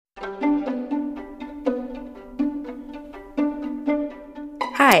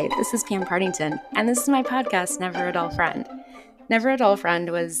Hi, this is Pam Partington, and this is my podcast, Never a Dull Friend. Never a Dull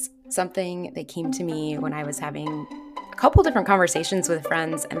Friend was something that came to me when I was having a couple different conversations with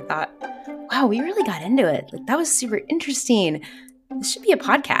friends and thought, wow, we really got into it. That was super interesting. This should be a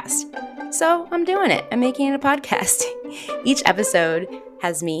podcast. So I'm doing it. I'm making it a podcast. Each episode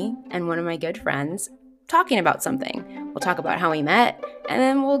has me and one of my good friends talking about something. We'll talk about how we met, and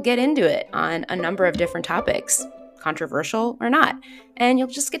then we'll get into it on a number of different topics, controversial or not. And you'll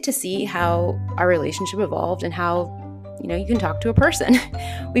just get to see how our relationship evolved and how, you can talk to a person.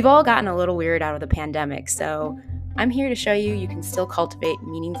 We've all gotten a little weird out of the pandemic, so I'm here to show you can still cultivate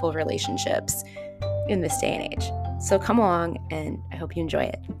meaningful relationships in this day and age. So come along, and I hope you enjoy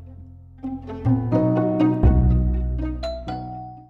it.